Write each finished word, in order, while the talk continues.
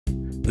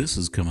This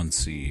is Come and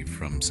See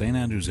from St.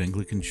 Andrew's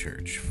Anglican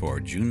Church for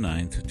June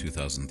 9th,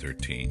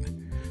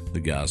 2013. The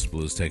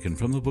Gospel is taken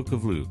from the book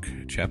of Luke,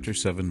 chapter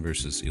 7,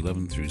 verses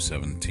 11 through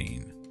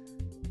 17.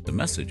 The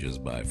message is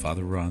by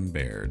Father Ron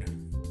Baird.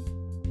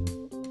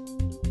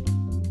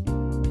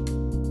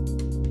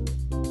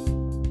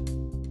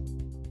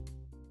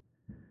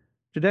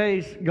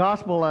 Today's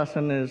gospel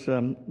lesson is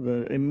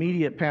the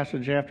immediate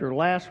passage after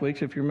last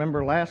week's. If you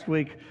remember, last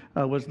week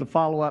was the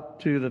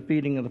follow-up to the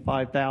feeding of the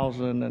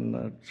 5,000 and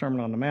the Sermon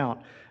on the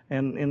Mount.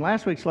 And in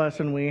last week's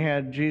lesson, we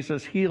had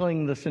Jesus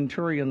healing the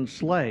centurion's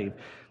slave.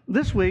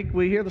 This week,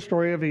 we hear the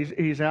story of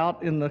he's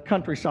out in the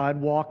countryside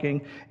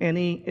walking, and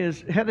he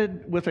is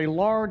headed with a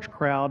large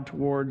crowd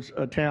towards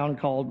a town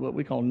called what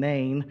we call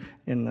Nain.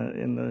 In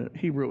the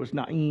Hebrew, it was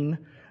Nain.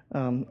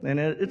 And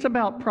it's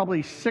about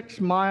probably 6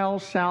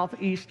 miles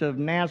southeast of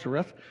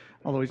Nazareth,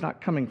 although he's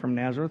not coming from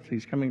Nazareth.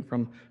 He's coming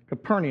from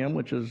Capernaum,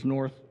 which is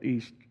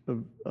northeast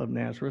of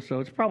Nazareth. So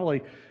it's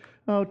probably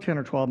 10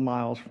 or 12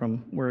 miles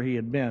from where he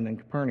had been in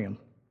Capernaum.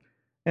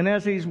 And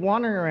as he's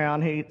wandering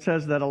around, he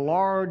says that a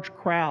large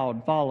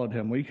crowd followed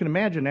him. Well, you can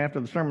imagine after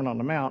the Sermon on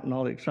the Mount and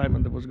all the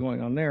excitement that was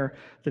going on there,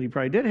 that he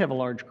probably did have a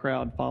large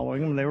crowd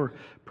following him. They were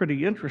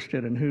pretty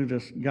interested in who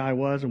this guy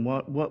was and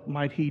what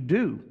might he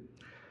do.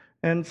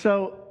 And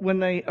so when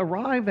they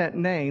arrive at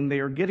Nain, they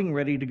are getting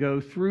ready to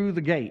go through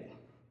the gate.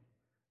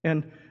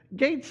 And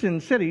gates in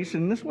cities,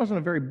 and this wasn't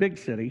a very big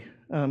city,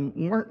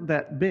 weren't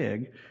that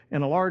big,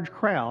 and a large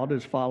crowd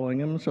is following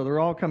them, so they're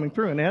all coming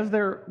through. And as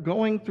they're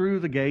going through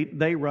the gate,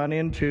 they run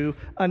into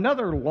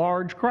another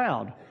large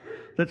crowd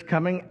that's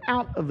coming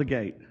out of the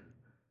gate.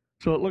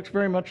 So it looks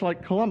very much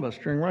like Columbus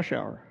during rush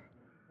hour.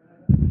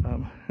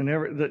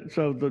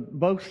 So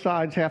both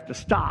sides have to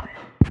stop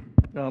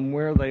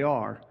where they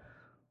are.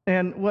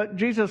 And what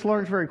Jesus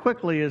learns very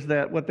quickly is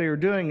that what they are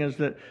doing is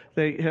that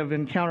they have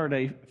encountered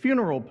a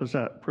funeral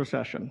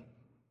procession.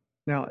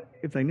 Now,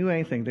 if they knew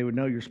anything, they would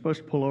know you're supposed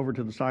to pull over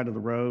to the side of the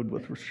road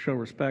with show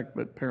respect,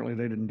 but apparently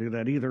they didn't do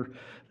that either.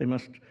 They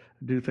must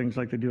do things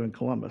like they do in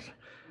Columbus.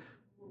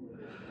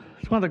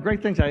 It's one of the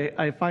great things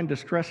I find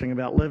distressing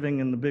about living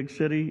in the big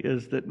city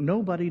is that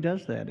nobody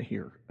does that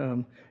here.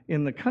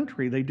 In the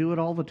country, they do it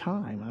all the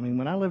time. I mean,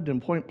 when I lived in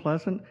Point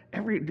Pleasant,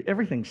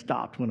 everything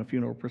stopped when a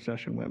funeral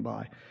procession went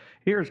by.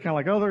 Here, it's kind of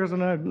like, oh, there's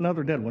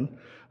another dead one.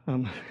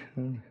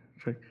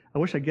 I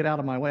wish I'd get out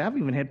of my way. I've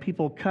even had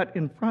people cut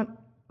in front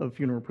of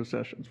funeral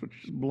processions, which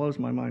just blows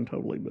my mind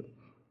totally. But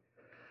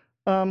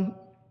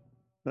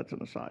that's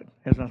an aside.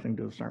 Has nothing to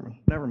do with the sermon.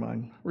 Never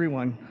mind.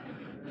 Rewind.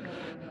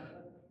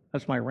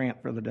 That's my rant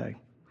for the day.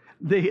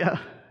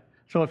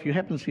 So if you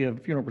happen to see a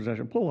funeral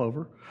procession, pull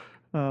over.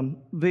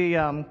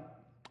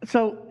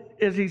 So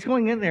as he's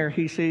going in there,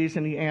 he sees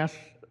and he asks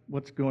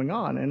what's going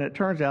on. And it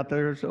turns out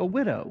there's a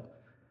widow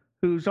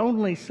whose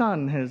only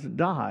son has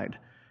died,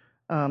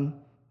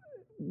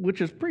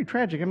 which is pretty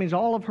tragic. I mean,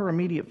 all of her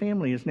immediate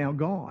family is now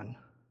gone.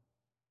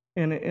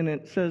 And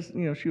it says,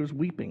 she was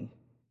weeping,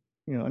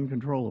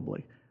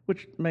 uncontrollably,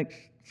 which makes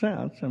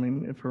sense. I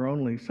mean, if her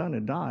only son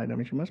had died,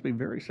 she must be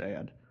very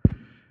sad.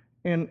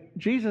 And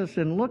Jesus,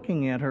 in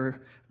looking at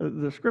her,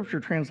 the scripture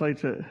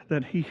translates it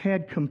that he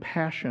had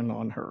compassion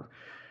on her.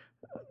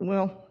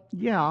 Well,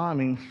 yeah,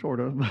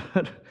 sort of,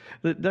 but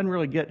it doesn't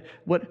really get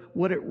what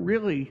it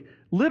really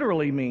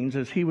literally means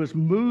is he was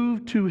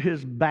moved to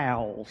his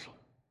bowels.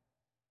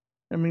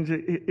 That means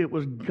it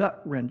was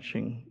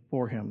gut-wrenching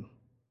for him.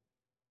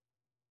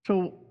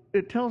 So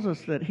it tells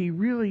us that he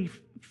really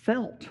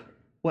felt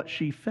what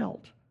she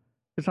felt.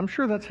 Because I'm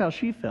sure that's how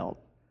she felt.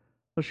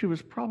 But she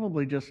was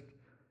probably just,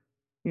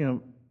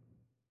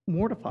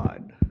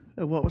 mortified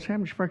at what was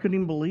happening. She probably couldn't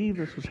even believe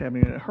this was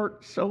happening. It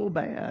hurt so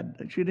bad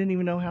that she didn't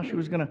even know how she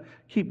was going to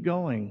keep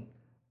going.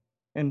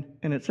 And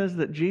it says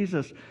that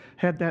Jesus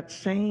had that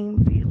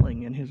same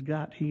feeling in his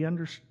gut. He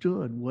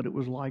understood what it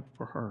was like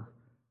for her.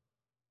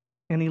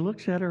 And he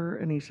looks at her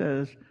and he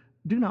says,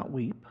 "Do not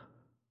weep."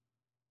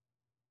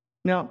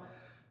 Now,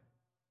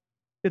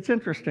 it's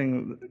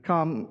interesting,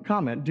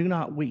 comment, "do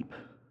not weep,"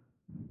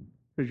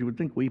 because you would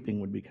think weeping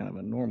would be kind of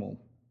a normal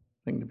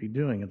thing to be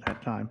doing at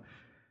that time.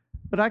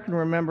 But I can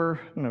remember,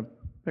 I'm going to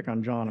pick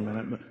on John a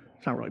minute, but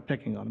it's not really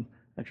picking on him.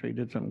 Actually, he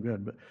did something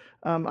good. But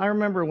I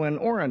remember when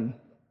Orrin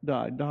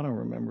died. Donna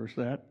remembers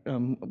that.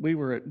 We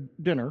were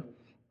at dinner,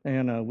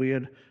 and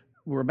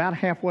we're about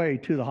halfway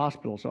to the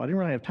hospital, so I didn't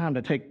really have time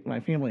to take my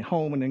family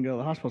home and then go to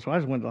the hospital, so I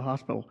just went to the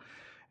hospital.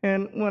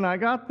 And when I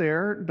got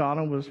there,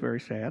 Donna was very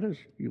sad, as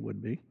you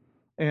would be.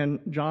 And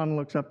John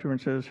looks up to her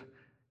and says,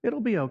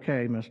 "It'll be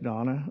okay, Miss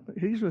Donna.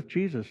 He's with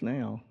Jesus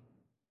now."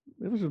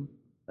 It was a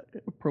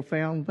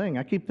profound thing.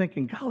 I keep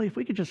thinking, golly, if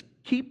we could just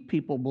keep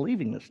people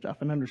believing this stuff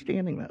and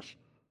understanding this.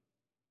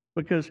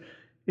 Because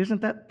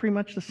isn't that pretty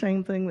much the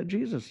same thing that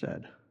Jesus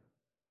said?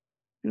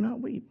 Do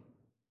not weep.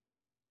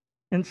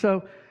 And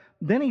so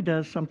then he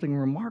does something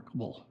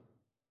remarkable.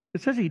 It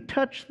says he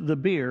touched the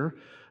bier,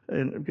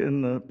 and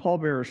the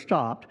pallbearer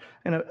stopped.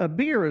 And a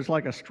bier is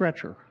like a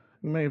stretcher.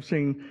 You may have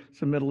seen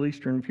some Middle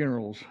Eastern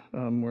funerals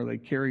where they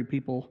carry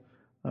people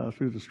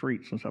through the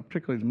streets and stuff.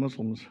 Particularly the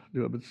Muslims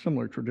do it, but it's a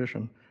similar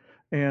tradition.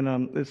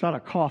 And it's not a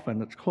coffin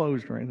that's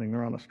closed or anything.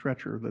 They're on a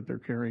stretcher that they're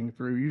carrying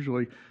through,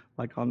 usually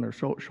like on their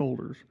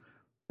shoulders.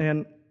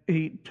 And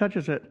he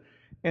touches it,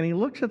 and he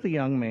looks at the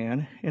young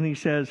man, and he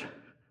says,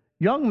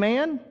 "Young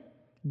man,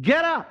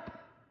 get up."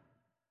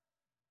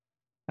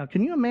 Now,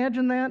 can you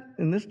imagine that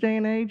in this day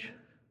and age?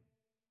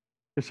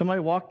 If somebody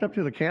walked up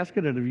to the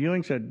casket at a viewing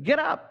and said, "Get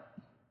up."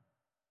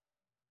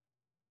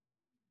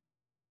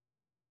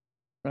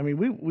 I mean,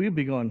 we'd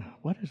be going,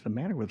 "What is the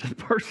matter with this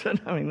person?"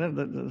 I mean,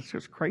 that's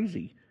just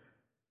crazy.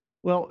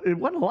 Well, it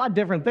wasn't a lot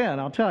different then,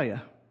 I'll tell you,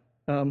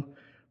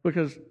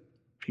 because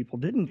people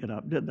didn't get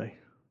up, did they?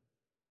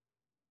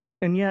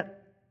 And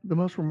yet, the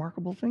most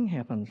remarkable thing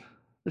happens.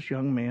 This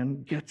young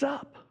man gets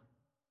up.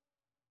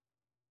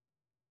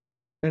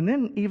 And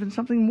then even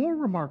something more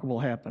remarkable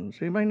happens.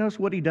 Anybody notice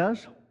what he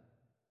does?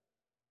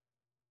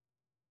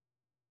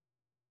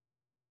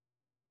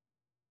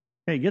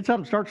 He gets up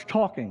and starts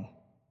talking.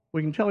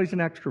 We can tell he's an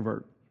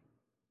extrovert.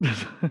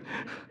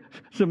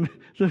 So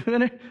the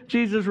minute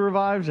Jesus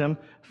revives him,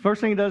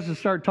 first thing he does is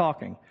start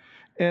talking.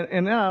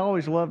 And then I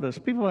always love this.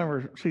 People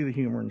never see the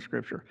humor in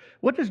Scripture.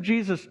 What does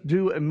Jesus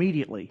do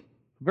immediately?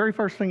 The very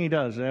first thing he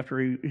does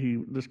after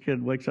this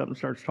kid wakes up and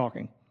starts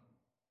talking.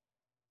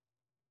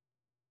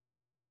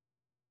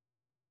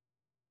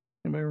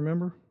 Anybody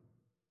remember?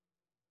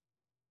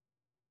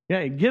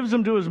 Yeah, he gives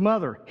him to his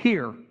mother.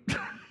 Here.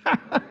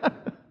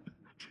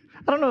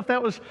 I don't know if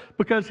that was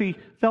because he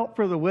felt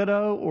for the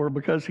widow or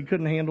because he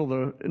couldn't handle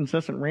the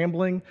incessant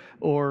rambling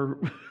or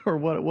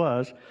what it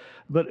was,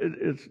 but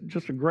it's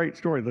just a great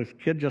story. The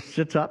kid just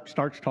sits up,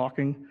 starts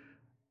talking,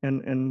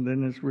 and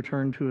then is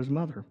returned to his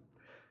mother.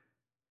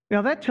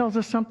 Now that tells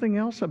us something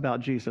else about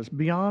Jesus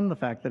beyond the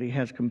fact that he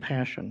has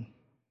compassion,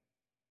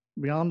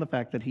 beyond the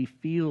fact that he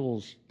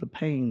feels the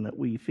pain that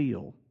we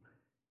feel.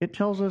 It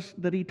tells us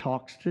that he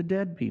talks to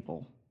dead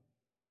people.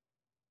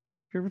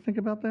 You ever think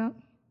about that?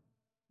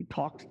 He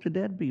talks to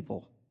dead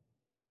people.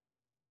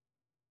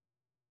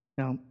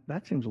 Now,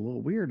 that seems a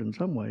little weird in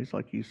some ways,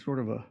 like he's sort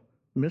of a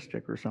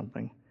mystic or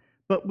something.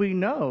 But we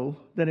know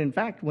that, in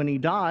fact, when he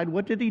died,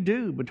 what did he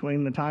do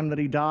between the time that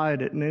he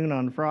died at noon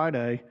on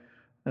Friday,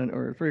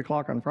 or 3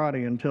 o'clock on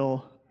Friday,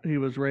 until he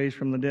was raised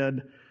from the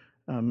dead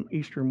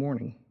Easter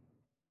morning?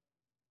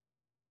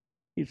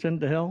 He'd sent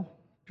to hell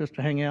just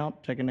to hang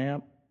out, take a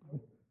nap.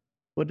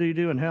 What did he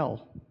do in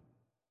hell?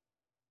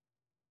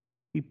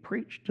 He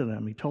preached to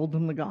them. He told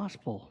them the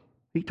gospel.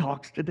 He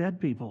talks to dead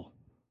people.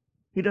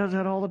 He does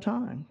that all the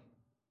time.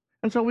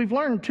 And so we've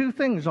learned two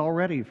things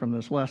already from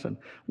this lesson.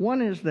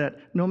 One is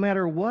that no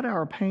matter what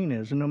our pain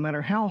is, and no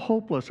matter how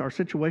hopeless our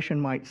situation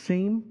might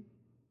seem,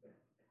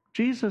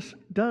 Jesus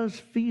does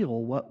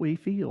feel what we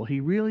feel.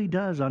 He really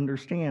does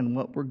understand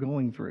what we're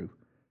going through.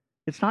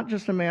 It's not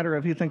just a matter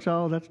of he thinks,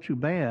 "Oh, that's too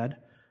bad,"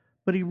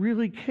 but he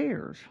really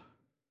cares.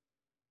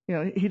 You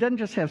know, he doesn't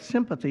just have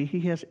sympathy,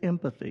 he has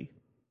empathy.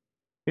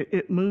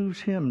 It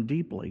moves him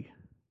deeply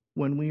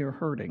when we are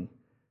hurting,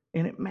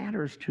 and it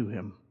matters to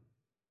him.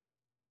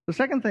 The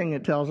second thing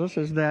it tells us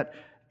is that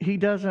he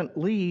doesn't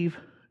leave,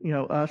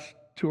 us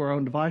to our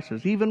own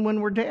devices, even when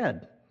we're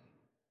dead,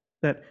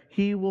 that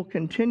he will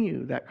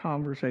continue that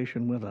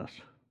conversation with us.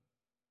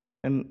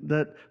 And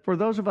that for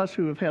those of us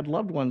who have had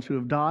loved ones who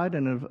have died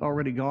and have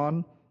already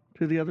gone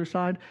to the other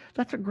side,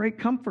 that's a great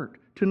comfort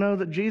to know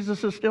that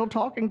Jesus is still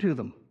talking to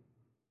them,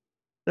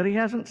 that he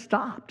hasn't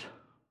stopped.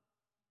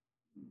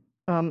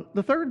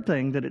 The third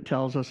thing that it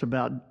tells us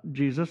about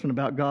Jesus and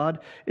about God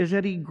is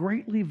that he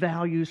greatly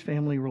values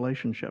family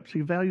relationships.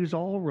 He values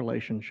all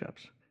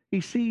relationships.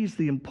 He sees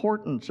the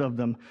importance of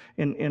them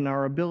in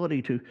our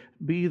ability to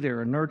be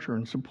there and nurture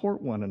and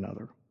support one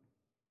another.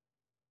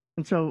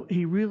 And so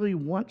he really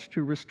wants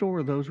to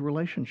restore those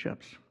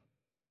relationships.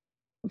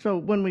 And so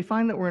when we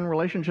find that we're in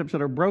relationships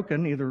that are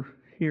broken, either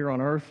here on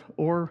earth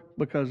or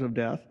because of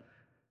death,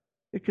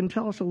 it can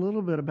tell us a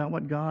little bit about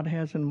what God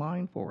has in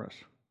mind for us.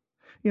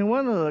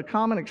 One of the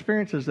common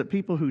experiences that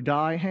people who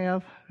die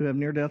have, who have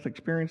near-death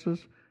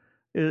experiences,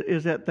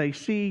 is that they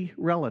see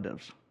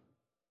relatives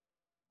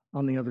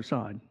on the other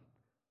side.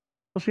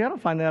 Well, see, I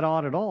don't find that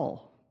odd at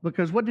all,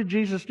 because what did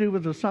Jesus do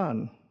with the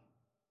son?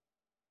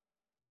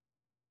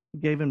 He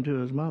gave him to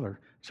his mother.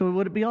 So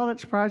would it be all that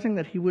surprising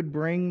that he would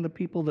bring the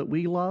people that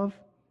we love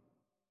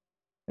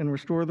and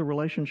restore the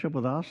relationship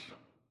with us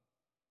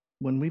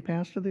when we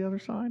pass to the other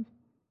side?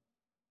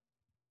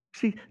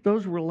 See,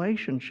 those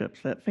relationships,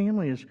 that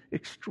family is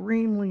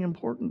extremely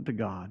important to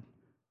God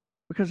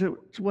because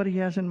it's what he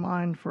has in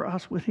mind for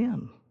us with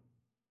him.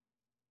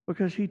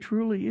 Because he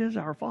truly is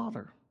our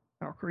Father,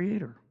 our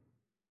Creator.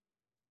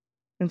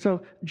 And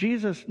so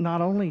Jesus not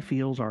only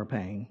feels our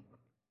pain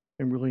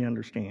and really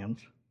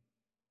understands,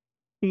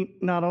 he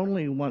not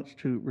only wants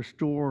to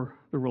restore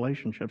the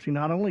relationships, he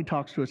not only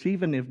talks to us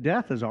even if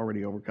death has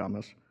already overcome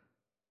us,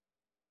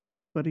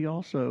 but he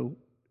also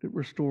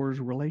restores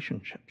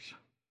relationships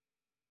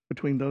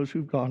between those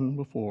who've gone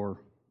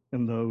before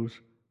and those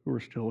who are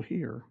still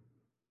here.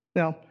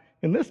 Now,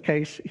 in this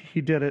case, he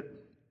did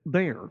it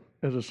there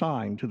as a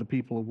sign to the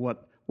people of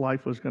what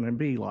life was going to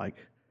be like.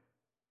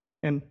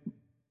 And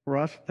for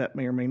us, that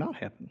may or may not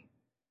happen.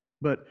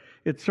 But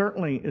it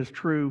certainly is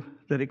true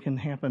that it can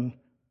happen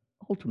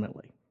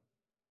ultimately.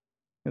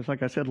 It's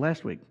like I said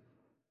last week,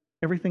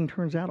 everything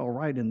turns out all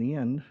right in the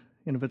end,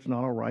 and if it's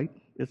not all right,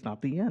 it's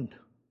not the end.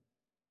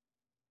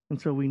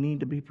 And so we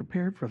need to be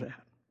prepared for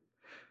that.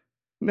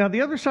 Now,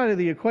 the other side of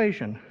the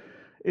equation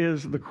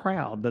is the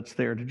crowd that's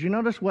there. Did you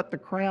notice what the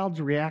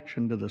crowd's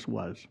reaction to this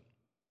was?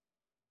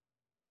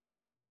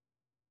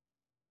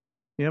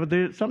 Yeah,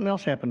 but something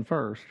else happened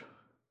first.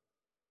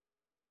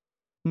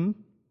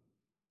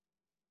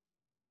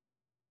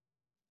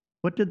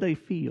 What did they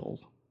feel?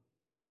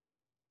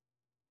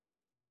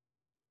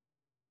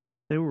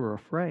 They were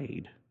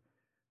afraid.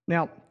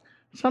 Now,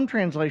 some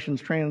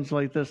translations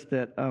translate this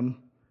that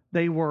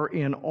they were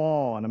in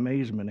awe and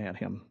amazement at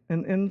him.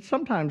 And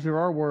sometimes there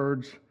are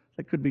words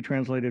that could be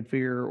translated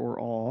fear or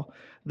awe.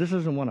 This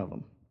isn't one of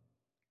them.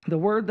 The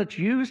word that's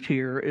used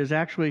here is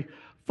actually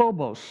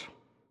phobos.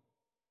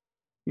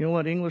 You know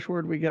what English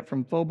word we get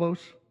from phobos?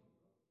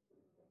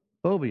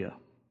 Phobia.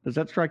 Does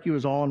that strike you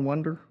as awe and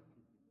wonder?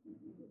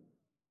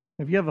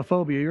 If you have a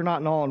phobia, you're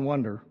not in awe and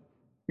wonder.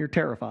 You're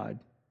terrified.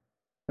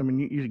 I mean,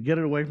 you get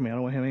it away from me. I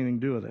don't want to have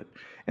anything to do with it.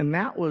 And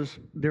that was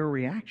their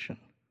reaction,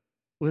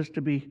 was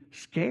to be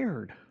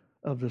scared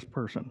of this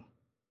person.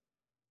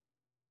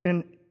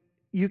 And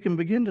you can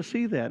begin to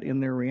see that in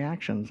their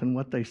reactions and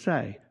what they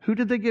say. Who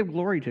did they give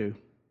glory to?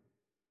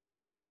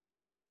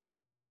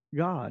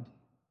 God.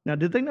 Now,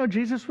 did they know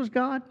Jesus was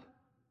God?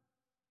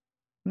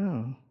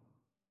 No.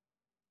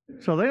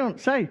 So they don't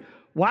say,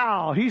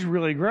 wow, he's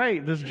really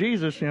great, this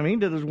Jesus, he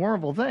did this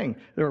wonderful thing.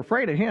 They're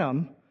afraid of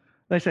him.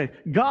 They say,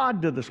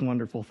 God did this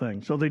wonderful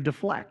thing. So they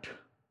deflect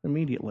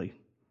immediately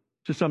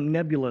to some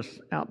nebulous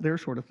out there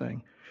sort of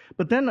thing.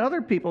 But then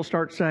other people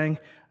start saying,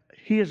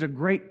 he is a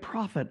great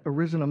prophet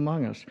arisen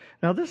among us.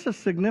 Now, this is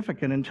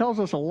significant and tells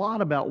us a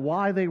lot about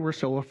why they were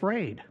so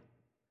afraid.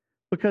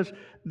 Because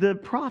the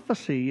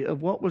prophecy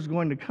of what was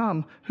going to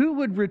come, who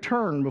would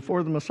return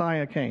before the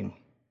Messiah came?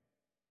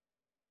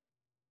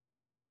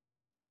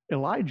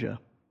 Elijah.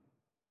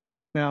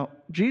 Now,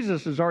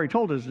 Jesus has already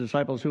told his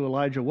disciples who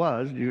Elijah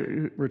was.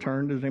 You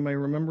returned, does anybody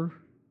remember?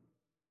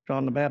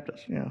 John the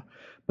Baptist, yeah.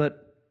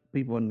 But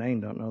people in Nain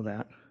don't know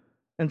that.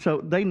 And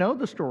so they know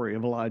the story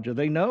of Elijah.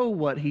 They know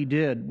what he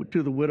did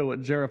to the widow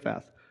at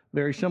Zarephath.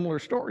 Very similar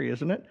story,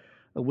 isn't it?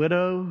 A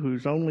widow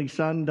whose only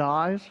son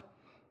dies.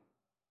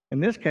 In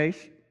this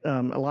case,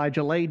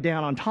 Elijah laid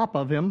down on top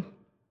of him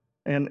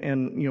and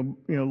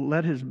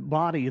let his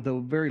body, the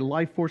very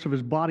life force of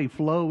his body,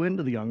 flow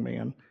into the young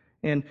man.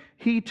 And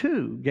he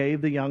too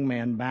gave the young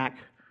man back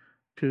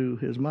to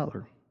his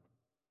mother.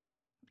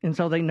 And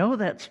so they know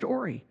that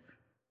story.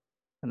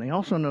 And they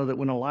also know that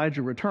when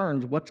Elijah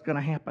returns, what's going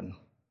to happen?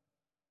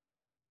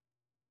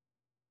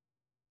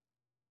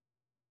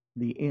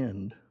 The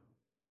end.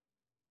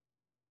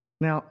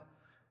 Now,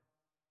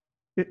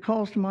 it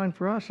calls to mind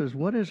for us is,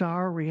 what is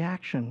our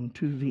reaction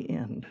to the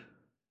end?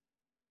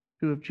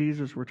 To if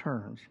Jesus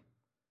returns?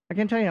 I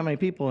can't tell you how many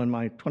people in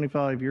my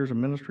 25 years of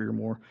ministry or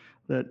more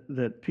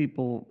that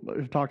people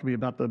have talked to me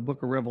about the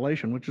book of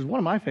Revelation, which is one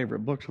of my favorite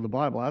books of the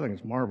Bible. I think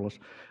it's marvelous.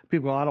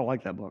 People go, I don't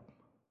like that book.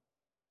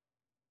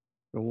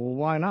 Well,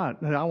 why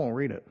not? I won't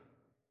read it.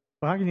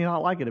 Well, how can you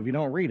not like it if you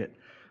don't read it?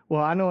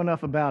 Well, I know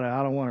enough about it.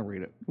 I don't want to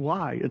read it.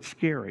 Why? It's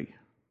scary.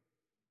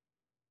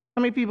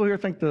 How many people here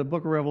think the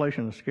book of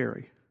Revelation is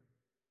scary?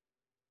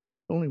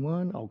 Only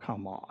one? Oh,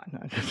 come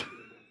on.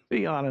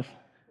 Be honest.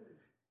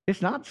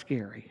 It's not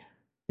scary.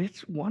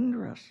 It's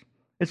wondrous.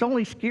 It's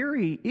only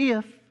scary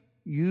if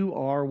you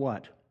are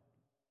what?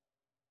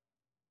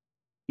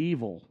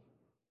 Evil.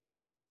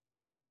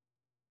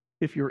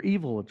 If you're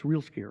evil, it's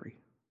real scary.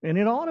 And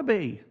it ought to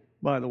be,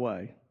 by the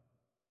way.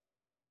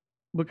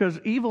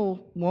 Because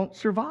evil won't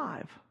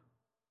survive.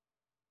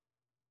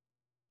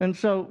 And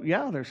so,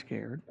 yeah, they're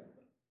scared.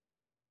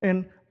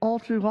 And all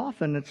too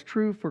often, it's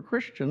true for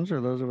Christians,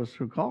 or those of us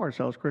who call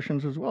ourselves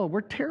Christians as well.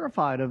 We're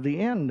terrified of the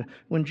end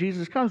when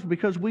Jesus comes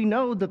because we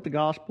know that the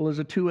gospel is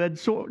a two-edged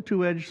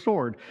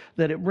sword,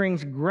 that it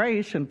brings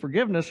grace and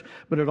forgiveness,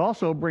 but it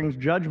also brings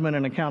judgment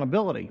and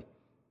accountability.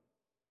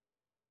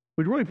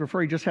 We'd really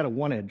prefer he just had a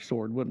one-edged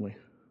sword, wouldn't we?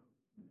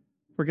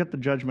 Forget the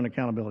judgment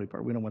accountability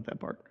part. We don't want that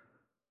part.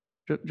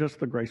 Just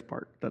the grace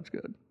part. That's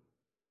good.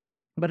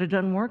 But it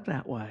doesn't work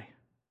that way.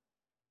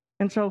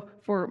 And so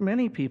for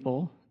many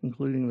people,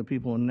 including the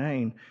people in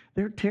Nain,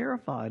 they're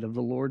terrified of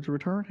the Lord's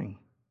returning.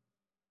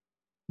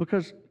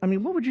 Because,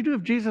 what would you do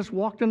if Jesus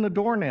walked in the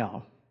door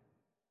now?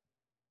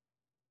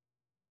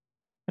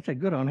 I'd say,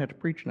 good, I don't have to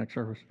preach next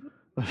service.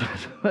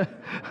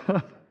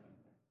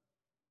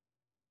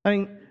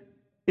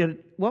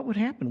 What would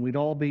happen? We'd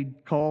all be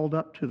called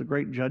up to the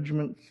great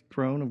judgment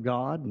throne of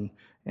God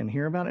and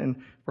hear about it.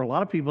 And for a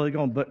lot of people, they're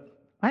going, but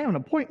I have an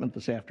appointment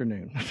this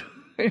afternoon.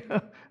 I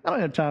don't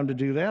have time to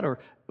do that. Or,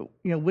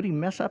 would he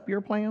mess up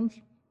your plans?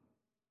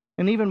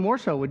 And even more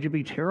so, would you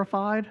be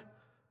terrified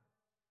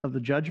of the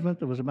judgment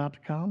that was about to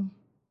come?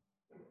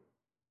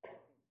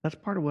 That's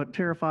part of what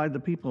terrified the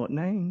people at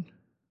Nain,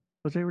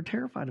 was they were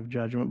terrified of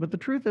judgment. But the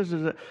truth is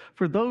that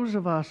for those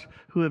of us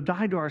who have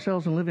died to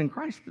ourselves and live in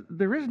Christ,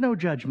 there is no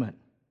judgment.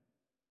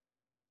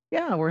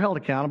 Yeah, we're held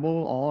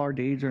accountable. All our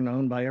deeds are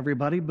known by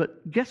everybody.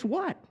 But guess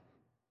what?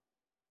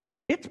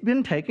 It's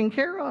been taken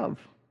care of.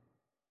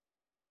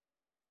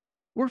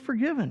 We're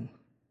forgiven.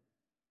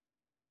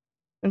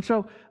 And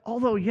so,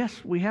 although,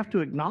 yes, we have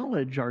to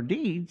acknowledge our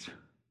deeds,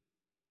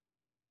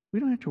 we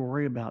don't have to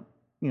worry about,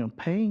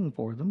 paying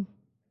for them.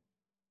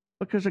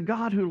 Because a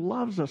God who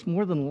loves us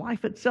more than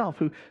life itself,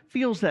 who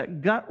feels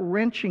that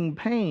gut-wrenching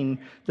pain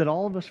that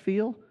all of us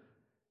feel,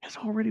 has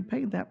already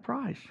paid that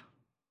price.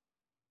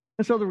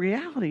 And so the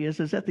reality is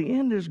at the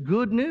end is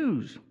good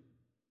news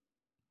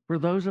for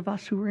those of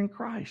us who are in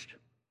Christ.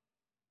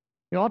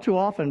 All too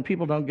often,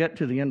 people don't get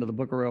to the end of the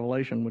book of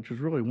Revelation, which is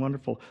really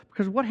wonderful.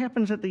 Because what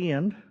happens at the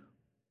end?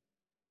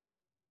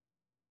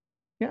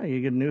 Yeah,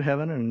 you get a new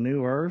heaven and a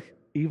new earth.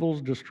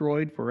 Evil's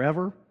destroyed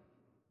forever.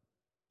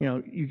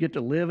 You get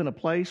to live in a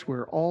place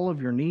where all of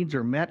your needs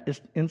are met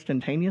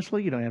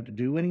instantaneously. You don't have to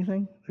do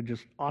anything. They're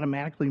just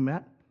automatically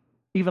met.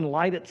 Even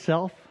light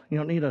itself, you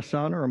don't need a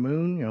sun or a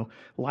moon.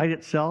 Light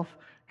itself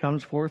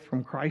comes forth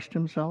from Christ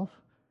himself.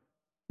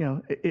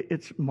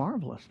 It's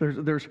marvelous.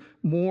 There's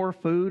more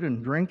food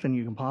and drink than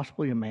you can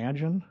possibly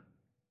imagine.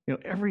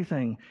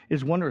 Everything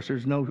is wondrous.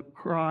 There's no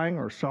crying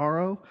or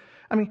sorrow.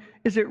 I mean,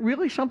 is it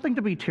really something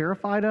to be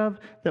terrified of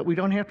that we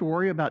don't have to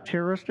worry about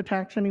terrorist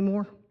attacks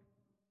anymore?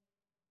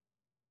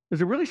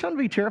 Is it really something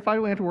to be terrified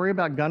we don't have to worry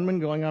about gunmen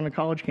going on to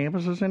college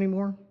campuses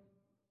anymore?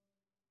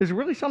 Is it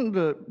really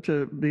something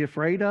to be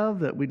afraid of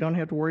that we don't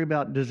have to worry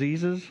about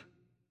diseases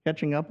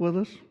catching up with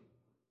us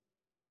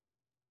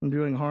and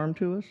doing harm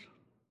to us?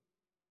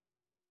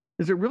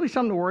 Is it really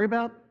something to worry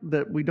about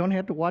that we don't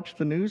have to watch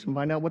the news and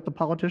find out what the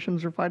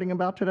politicians are fighting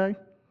about today?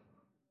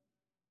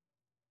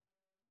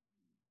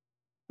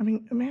 I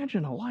mean,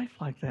 imagine a life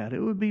like that. It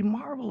would be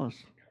marvelous.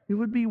 It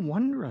would be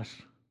wondrous.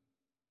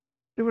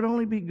 There would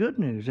only be good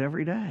news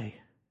every day.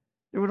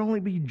 There would only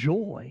be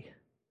joy.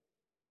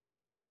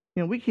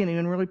 We can't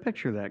even really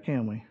picture that,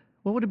 can we?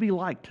 What would it be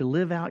like to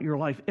live out your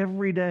life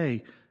every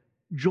day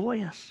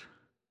joyous,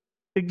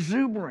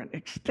 exuberant,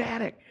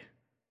 ecstatic,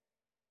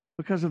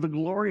 because of the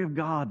glory of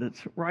God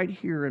that's right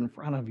here in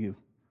front of you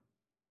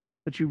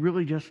that you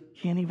really just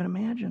can't even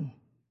imagine?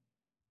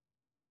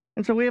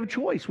 And so we have a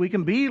choice. We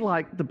can be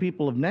like the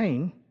people of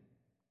Nain,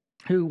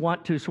 who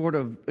want to sort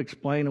of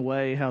explain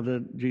away how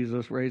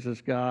Jesus raised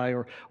this guy,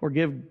 or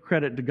give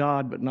credit to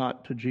God but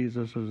not to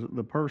Jesus as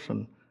the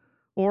person,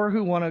 or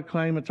who want to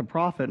claim it's a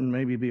prophet and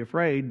maybe be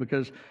afraid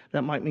because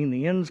that might mean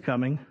the end's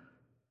coming.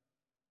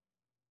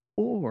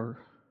 Or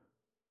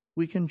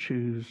we can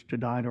choose to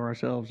die to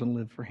ourselves and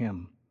live for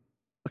him,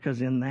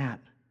 because in that,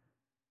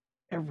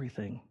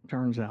 everything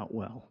turns out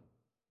well.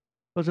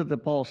 What's it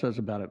that Paul says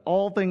about it?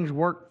 All things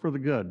work for the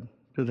good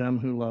to them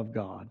who love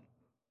God.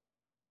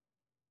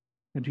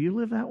 And do you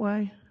live that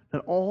way?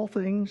 That all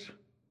things,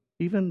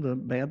 even the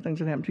bad things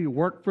that happen to you,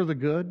 work for the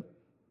good?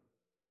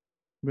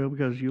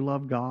 Because you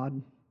love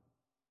God?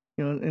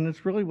 And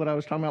it's really what I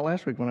was talking about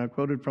last week when I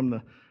quoted from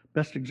the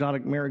Best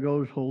Exotic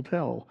Marigold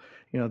Hotel.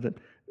 That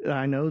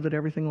I know that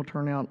everything will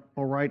turn out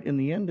all right in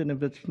the end, and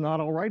if it's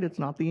not all right, it's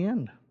not the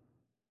end.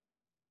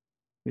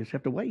 You just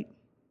have to wait,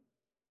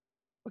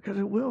 because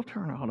it will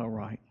turn out all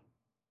right.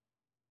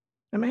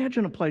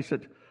 Imagine a place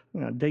that, I'm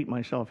going to date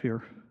myself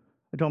here.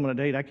 I told them on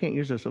a date, I can't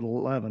use this at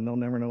 11. They'll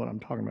never know what I'm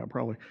talking about,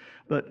 probably.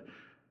 But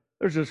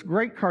there's this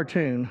great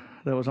cartoon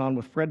that was on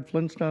with Fred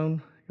Flintstone.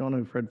 You all know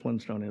who Fred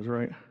Flintstone is,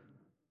 right?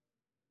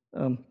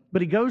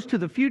 But he goes to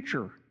the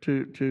future,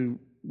 to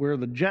where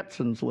the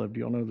Jetsons lived.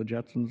 You all know who the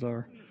Jetsons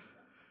are?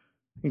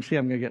 You can see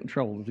I'm going to get in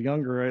trouble. The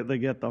younger they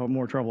get, the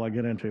more trouble I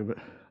get into. But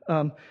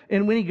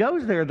and when he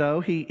goes there, though,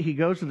 he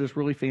goes to this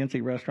really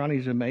fancy restaurant.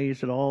 He's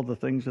amazed at all the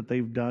things that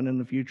they've done in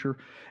the future.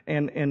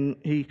 And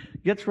he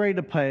gets ready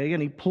to pay,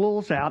 and he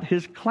pulls out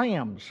his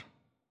clams.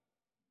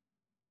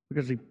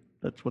 Because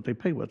that's what they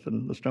pay with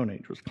in the Stone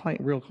Age, was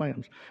real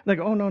clams. And they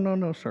go, oh,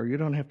 no, sir, you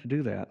don't have to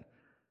do that.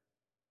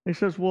 He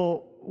says,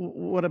 well,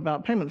 what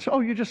about payment?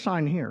 So, you just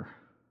sign here.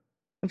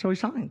 And so he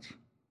signs.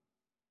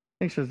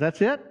 And he says,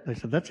 that's it? They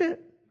said, that's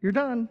it. You're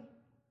done.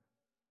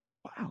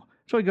 Wow.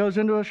 So he goes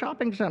into a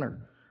shopping center.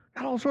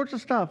 Got all sorts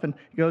of stuff. And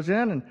he goes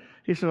in and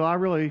he said, well, I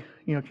really,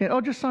 can't.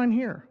 Oh, just sign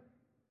here.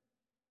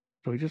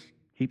 So he just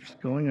keeps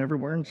going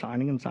everywhere and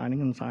signing and signing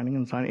and signing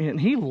and signing.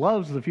 And he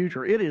loves the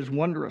future. It is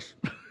wondrous.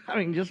 I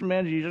mean, just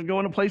imagine you just go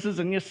into places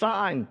and you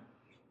sign.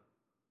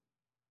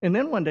 And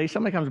then one day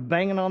somebody comes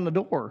banging on the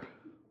door.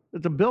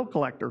 It's a bill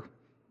collector.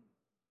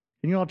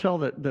 Can you all tell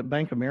that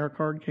Bank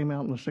AmeriCard came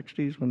out in the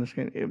 60s when this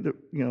came?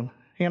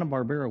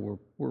 Hanna-Barbera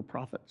were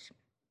prophets.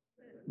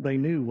 They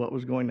knew what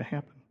was going to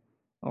happen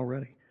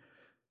already.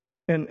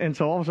 And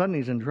so all of a sudden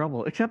he's in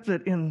trouble. Except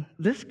that in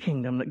this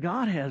kingdom that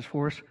God has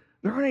for us,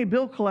 there aren't any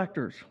bill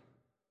collectors.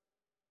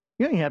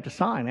 You don't even have to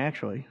sign,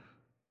 actually.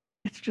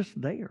 It's just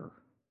there.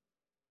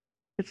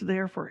 It's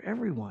there for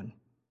everyone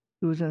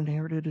who has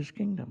inherited his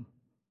kingdom.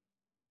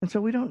 And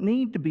so we don't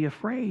need to be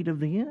afraid of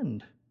the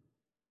end.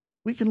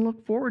 We can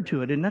look forward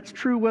to it. And that's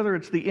true whether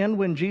it's the end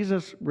when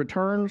Jesus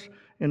returns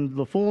in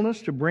the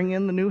fullness to bring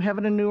in the new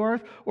heaven and new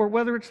earth, or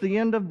whether it's the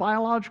end of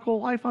biological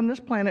life on this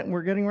planet and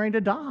we're getting ready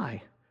to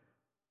die.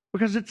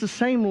 because it's the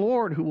same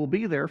Lord who will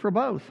be there for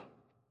both.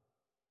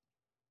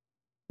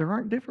 There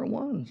aren't different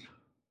ones.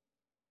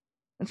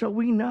 And so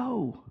we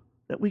know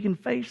that we can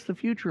face the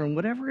future and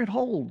whatever it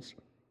holds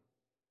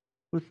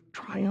with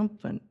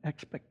triumphant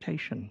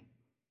expectation.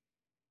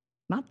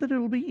 Not that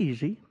it'll be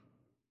easy,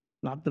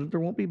 not that there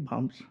won't be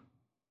bumps,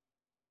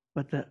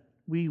 but that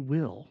we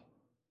will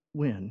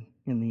win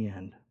in the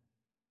end.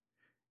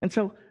 And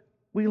so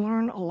we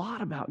learn a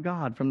lot about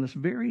God from this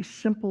very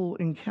simple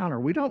encounter.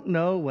 We don't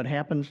know what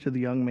happens to the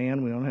young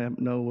man. We don't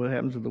know what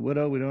happens to the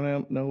widow. We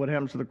don't know what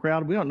happens to the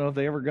crowd. We don't know if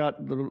they ever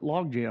got the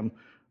logjam,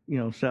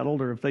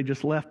 settled, or if they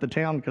just left the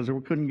town because they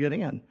couldn't get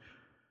in.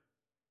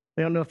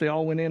 They don't know if they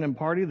all went in and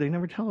partied. They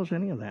never tell us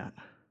any of that.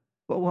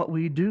 But what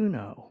we do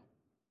know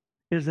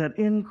is that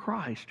in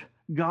Christ,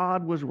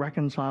 God was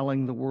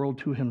reconciling the world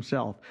to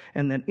himself,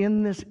 and that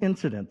in this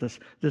incident,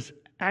 this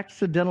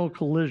accidental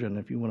collision,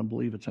 if you want to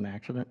believe it's an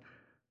accident,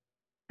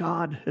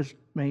 God has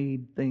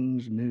made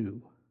things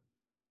new.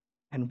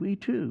 And we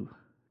too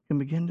can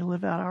begin to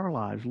live out our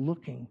lives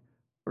looking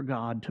for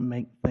God to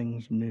make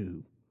things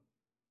new.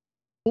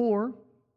 Or